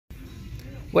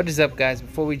What is up, guys?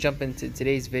 Before we jump into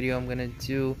today's video, I'm gonna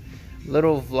do a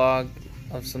little vlog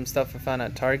of some stuff I found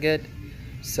at Target.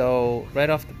 So right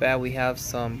off the bat, we have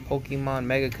some Pokemon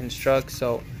Mega Constructs.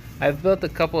 So I've built a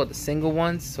couple of the single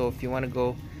ones, so if you want to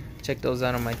go check those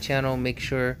out on my channel, make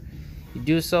sure you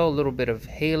do so. A little bit of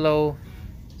Halo,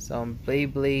 some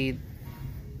Beyblade.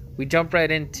 We jump right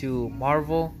into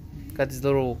Marvel. Got these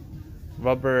little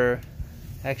rubber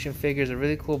action figures, a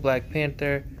really cool Black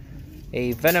Panther,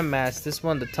 a Venom mask. This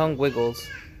one, the tongue wiggles,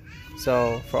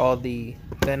 so for all the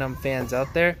Venom fans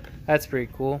out there, that's pretty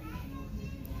cool.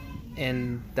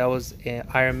 And that was an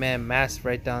Iron Man mask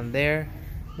right down there.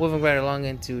 Moving right along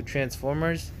into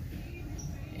Transformers,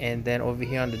 and then over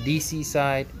here on the DC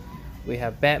side, we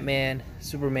have Batman,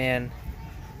 Superman,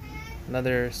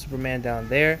 another Superman down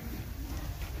there,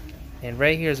 and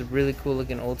right here is a really cool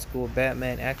looking old school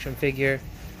Batman action figure,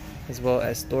 as well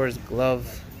as Thor's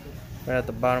glove right at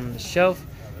the bottom of the shelf.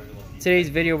 Today's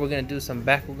video, we're going to do some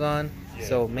Bakugan,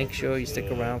 so make sure you stick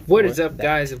around. What is up,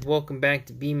 guys, and welcome back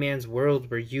to B-Man's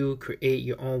World, where you create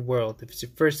your own world. If it's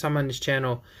your first time on this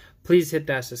channel, please hit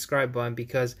that subscribe button,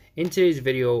 because in today's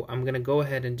video, I'm going to go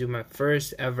ahead and do my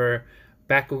first ever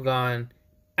Bakugan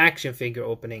action figure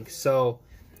opening. So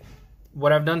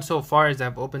what I've done so far is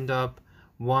I've opened up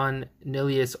one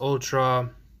Nilius Ultra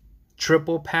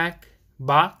triple pack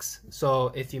box.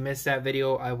 So if you missed that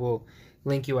video, I will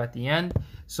link you at the end.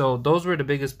 So those were the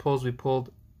biggest pulls we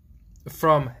pulled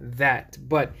from that.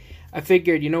 But I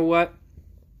figured, you know what,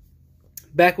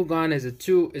 Bakugan is a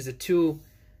two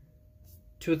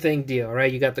thing deal,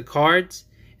 right? You got the cards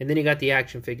and then you got the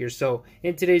action figures. So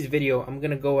in today's video, I'm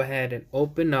gonna go ahead and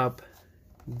open up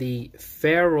the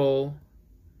Pharol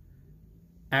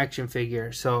action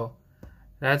figure. So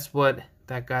that's what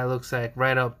that guy looks like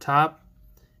right up top.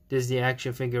 This is the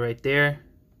action figure right there.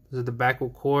 Those are the Baku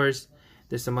cores.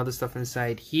 There's some other stuff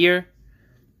inside here.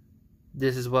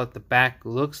 This is what the back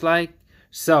looks like.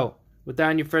 So without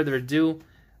any further ado,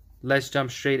 let's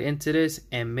jump straight into this,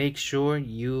 and make sure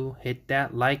you hit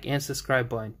that like and subscribe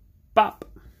button. Bop!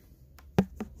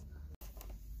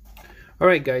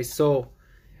 Alright, guys, so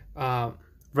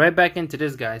right back into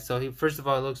this guy. So first of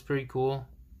all, it looks pretty cool.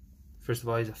 First of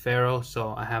all, he's a Pharol,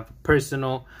 so I have a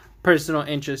personal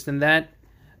interest in that.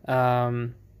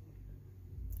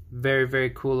 Very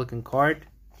cool looking card.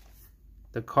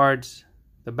 The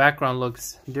background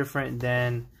looks different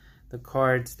than the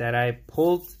cards that I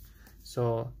pulled.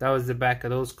 So that was the back of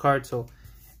those cards. So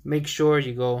make sure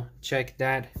you go check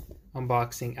that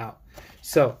unboxing out.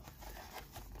 So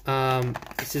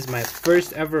this is my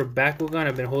first ever Bakugan.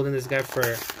 I've been holding this guy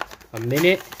for a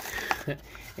minute,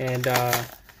 and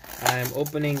I'm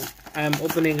opening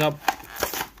up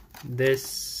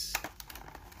this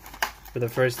for the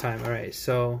first time. Alright,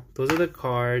 so those are the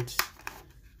cards.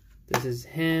 This is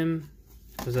him.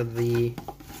 Those are the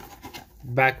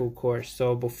Baku cores.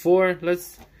 So before,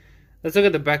 let's look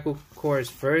at the Baku cores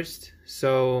first.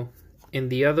 So in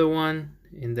the other one,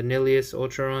 in the Nilius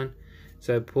Ultra one,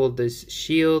 so I pulled this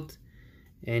shield,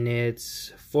 and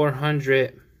it's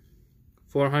 400B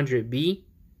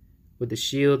with the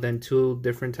shield and two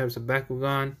different types of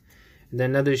Bakugan, and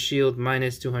then another shield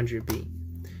minus 200B.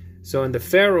 So in the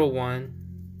Pharol one,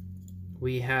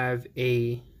 we have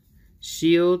a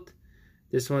shield.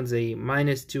 This one's a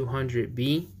minus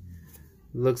 200B.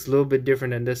 Looks a little bit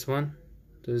different than this one.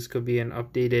 So this could be an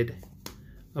updated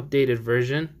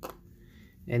version.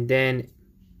 And then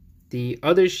the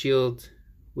other shield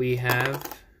we have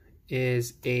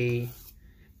is a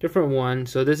different one.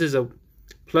 So this is a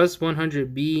plus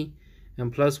 100B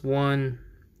and plus 1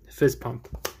 fist pump.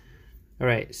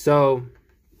 Alright, so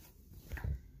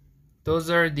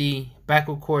those are the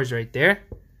Baku cores right there.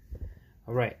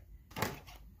 Alright,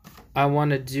 I want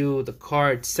to do the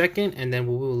card second, and then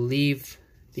we will leave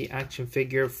the action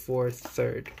figure for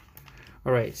third.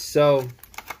 Alright, so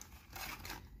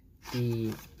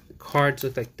the cards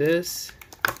look like this.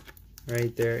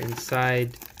 Right there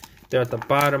inside. They're at the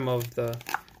bottom of the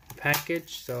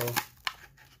package, so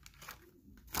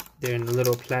they're in a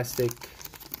little plastic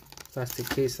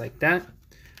case like that.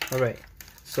 Alright,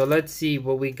 so let's see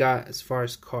what we got as far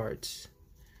as cards.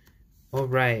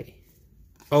 Alright.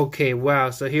 Okay, wow,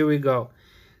 so here we go.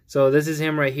 So this is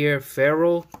him right here,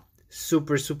 Pharol.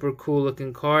 Super cool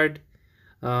looking card.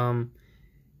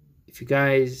 If you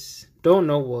guys don't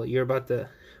know, well, you're about to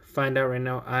find out right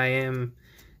now. I am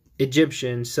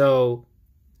Egyptian, so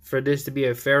for this to be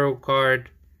a Pharol card,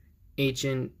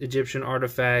 ancient Egyptian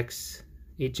artifacts,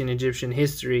 ancient Egyptian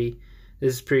history,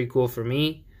 this is pretty cool for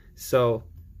me. So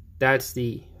that's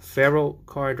the Pharol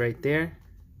card right there,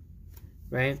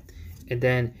 right? And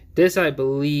then this, I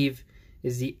believe,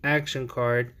 is the action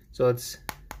card. So it's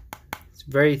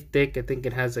It's very thick. I think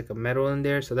it has like a metal in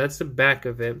there. So that's the back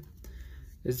of it.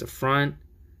 Is the front.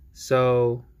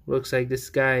 So looks like this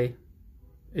guy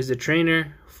is the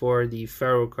trainer for the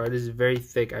Pharol card. This is very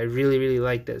thick. I really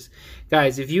like this.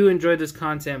 Guys, if you enjoyed this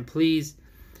content, please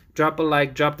drop a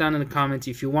like, drop down in the comments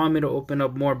if you want me to open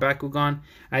up more Bakugan.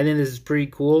 I think this is pretty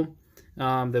cool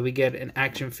that we get an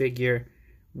action figure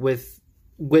with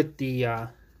the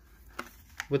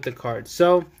card.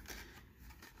 So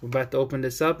we're about to open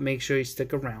this up. Make sure you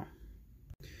stick around.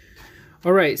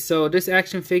 Alright, so this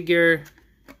action figure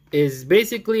is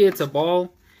basically, it's a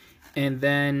ball, and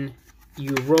then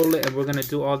you roll it, and we're gonna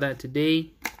do all that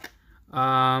today.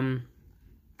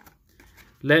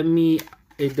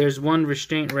 There's one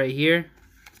restraint right here,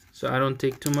 so I don't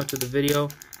take too much of the video.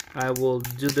 I will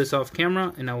do this off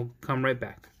camera and I will come right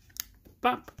back.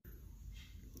 Pop.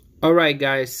 Alright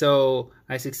guys, so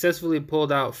I successfully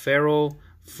pulled out Pharol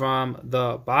from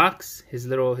the box, his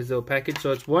little package.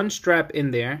 So it's one strap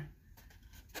in there.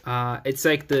 It's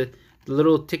like the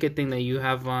little ticket thing that you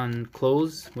have on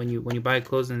clothes when you buy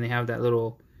clothes, and they have that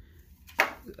little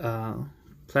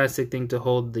plastic thing to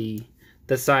hold the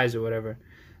size or whatever.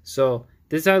 So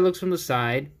this is how it looks from the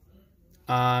side.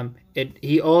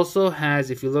 He also has,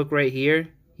 if you look right here,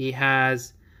 he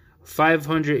has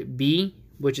 500B,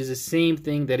 which is the same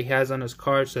thing that he has on his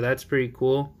card. So that's pretty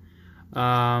cool.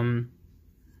 I'm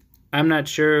not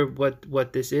sure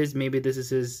what this is. Maybe this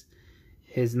is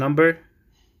his number,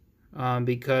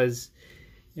 because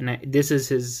this is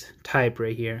his type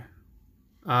right here.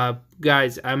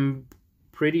 Guys, I'm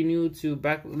pretty new to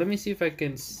back. Let me see if I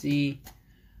can see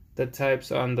the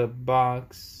types on the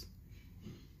box.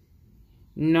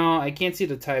 No, I can't see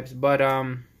the types, but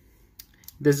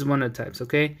this is one of the types.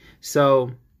 Okay,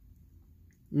 so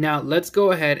now let's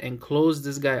go ahead and close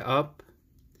this guy up.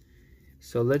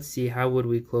 So let's see, how would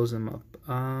we close him up?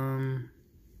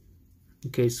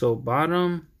 Okay, so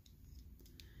bottom.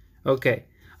 Okay,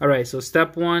 all right, so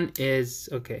step one is,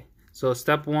 okay, so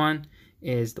step one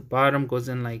is the bottom goes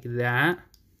in like that.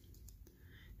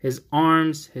 His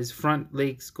arms, his front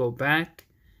legs go back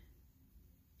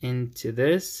into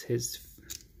this,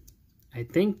 I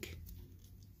think.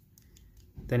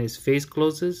 Then his face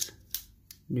closes.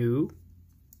 Nope.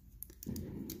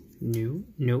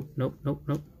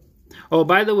 Oh,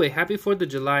 by the way, happy 4th of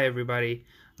July, everybody.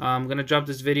 I'm going to drop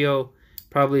this video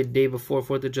probably the day before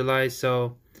 4th of July.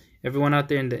 So everyone out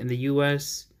there in the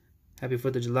US, happy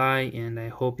 4th of July. And I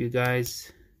hope you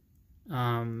guys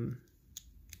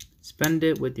spend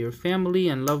it with your family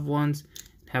and loved ones.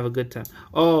 Have a good time.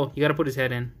 Oh, you got to put his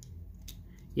head in.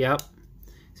 Yep.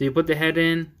 So you put the head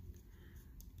in.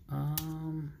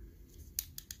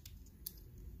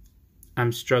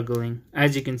 I'm struggling.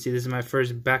 As you can see, this is my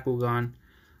first Bakugan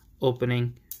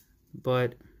opening,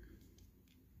 but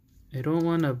I don't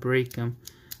want to break them.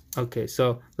 Okay,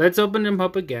 so let's open them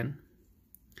up again.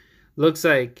 Looks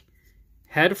like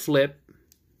head flip,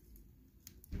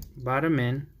 bottom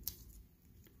in.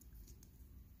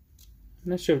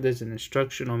 I'm not sure if there's an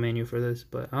instructional manual for this,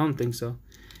 but I don't think so.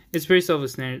 It's pretty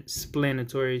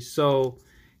self-explanatory. So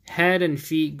head and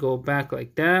feet go back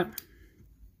like that.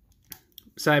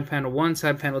 Side panel 1,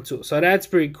 side panel 2. So that's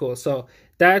pretty cool. So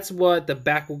that's what the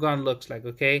Bakugan looks like,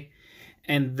 okay?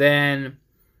 And then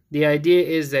the idea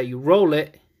is that you roll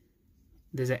it.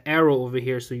 There's an arrow over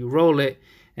here, so you roll it,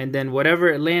 and then whatever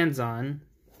it lands on,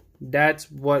 that's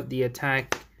what the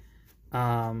attack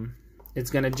it's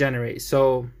going to generate.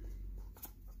 So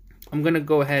I'm going to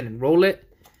go ahead and roll it,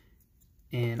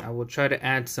 and I will try to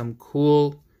add some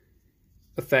cool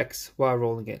effects while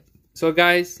rolling it. So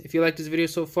guys, if you like this video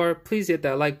so far, please hit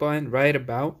that like button right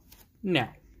about now.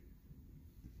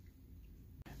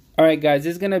 Alright guys,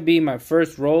 this is going to be my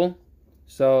first roll,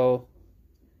 so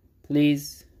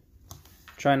please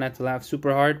try not to laugh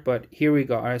super hard, but here we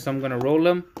go. Alright, so I'm going to roll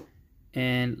them,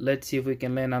 and let's see if we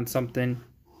can land on something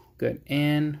good.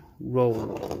 And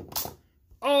roll.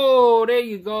 Oh, there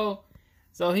you go.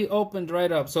 So he opened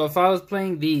right up. So if I was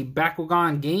playing the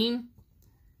Bakugan game,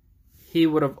 he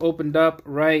would have opened up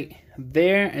right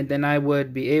there, and then I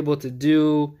would be able to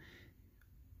do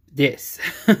this.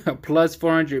 Plus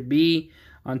 400B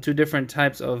on 2 different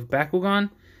types of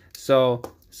Bakugan. So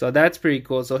that's pretty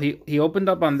cool. So he opened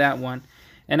up on that one.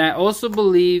 And I also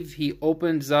believe he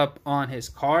opens up on his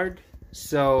card.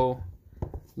 So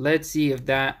let's see if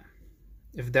that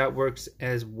works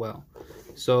as well.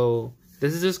 So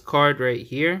this is his card right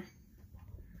here.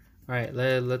 All right,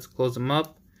 let's close him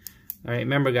up. All right,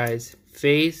 remember guys,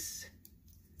 face,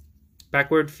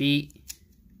 backward feet,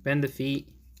 bend the feet.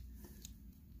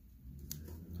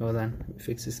 Hold on, let me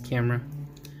fix this camera.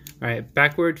 All right,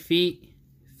 backward feet,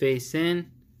 face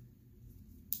in,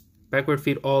 Backward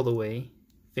feet all the way.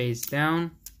 Face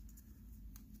down.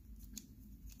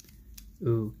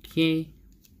 Okay.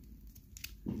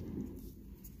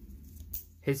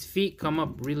 His feet come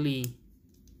up really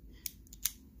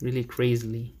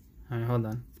crazily. Alright, hold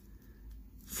on.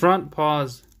 Front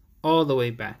paws all the way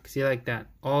back. See, like that.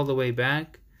 All the way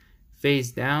back.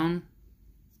 Face down.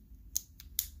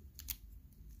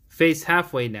 Face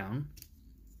halfway down.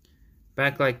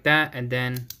 Back like that, and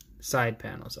then side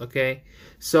panels. Okay,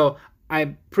 so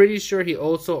I'm pretty sure he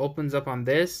also opens up on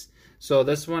this. So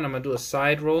this one, I'm gonna do a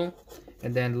side roll,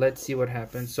 and then let's see what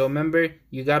happens. So remember,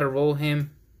 you gotta roll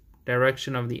him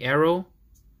direction of the arrow.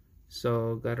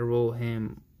 So gotta roll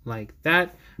him like that.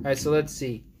 All right, so let's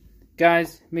see,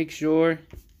 guys. Make sure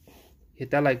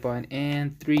hit that like button.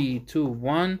 And 3, 2,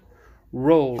 1,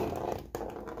 roll.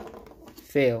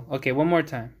 Fail. Okay, one more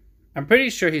time. I'm pretty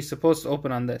sure he's supposed to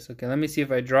open on this. Okay, let me see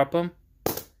if I drop him.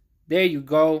 There you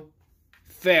go.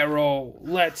 Pharol.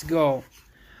 Let's go.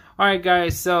 Alright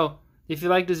guys, so if you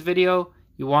like this video,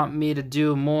 you want me to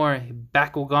do more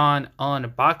Bakugan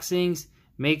unboxings,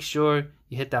 make sure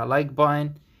you hit that like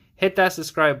button. Hit that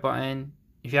subscribe button.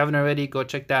 If you haven't already, go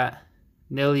check that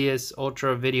Nilius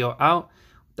Ultra video out.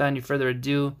 Without any further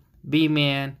ado,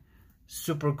 B-Man,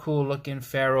 super cool looking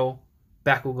Pharol,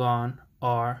 Bakugan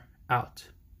are out.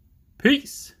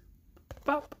 Peace.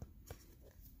 Bop.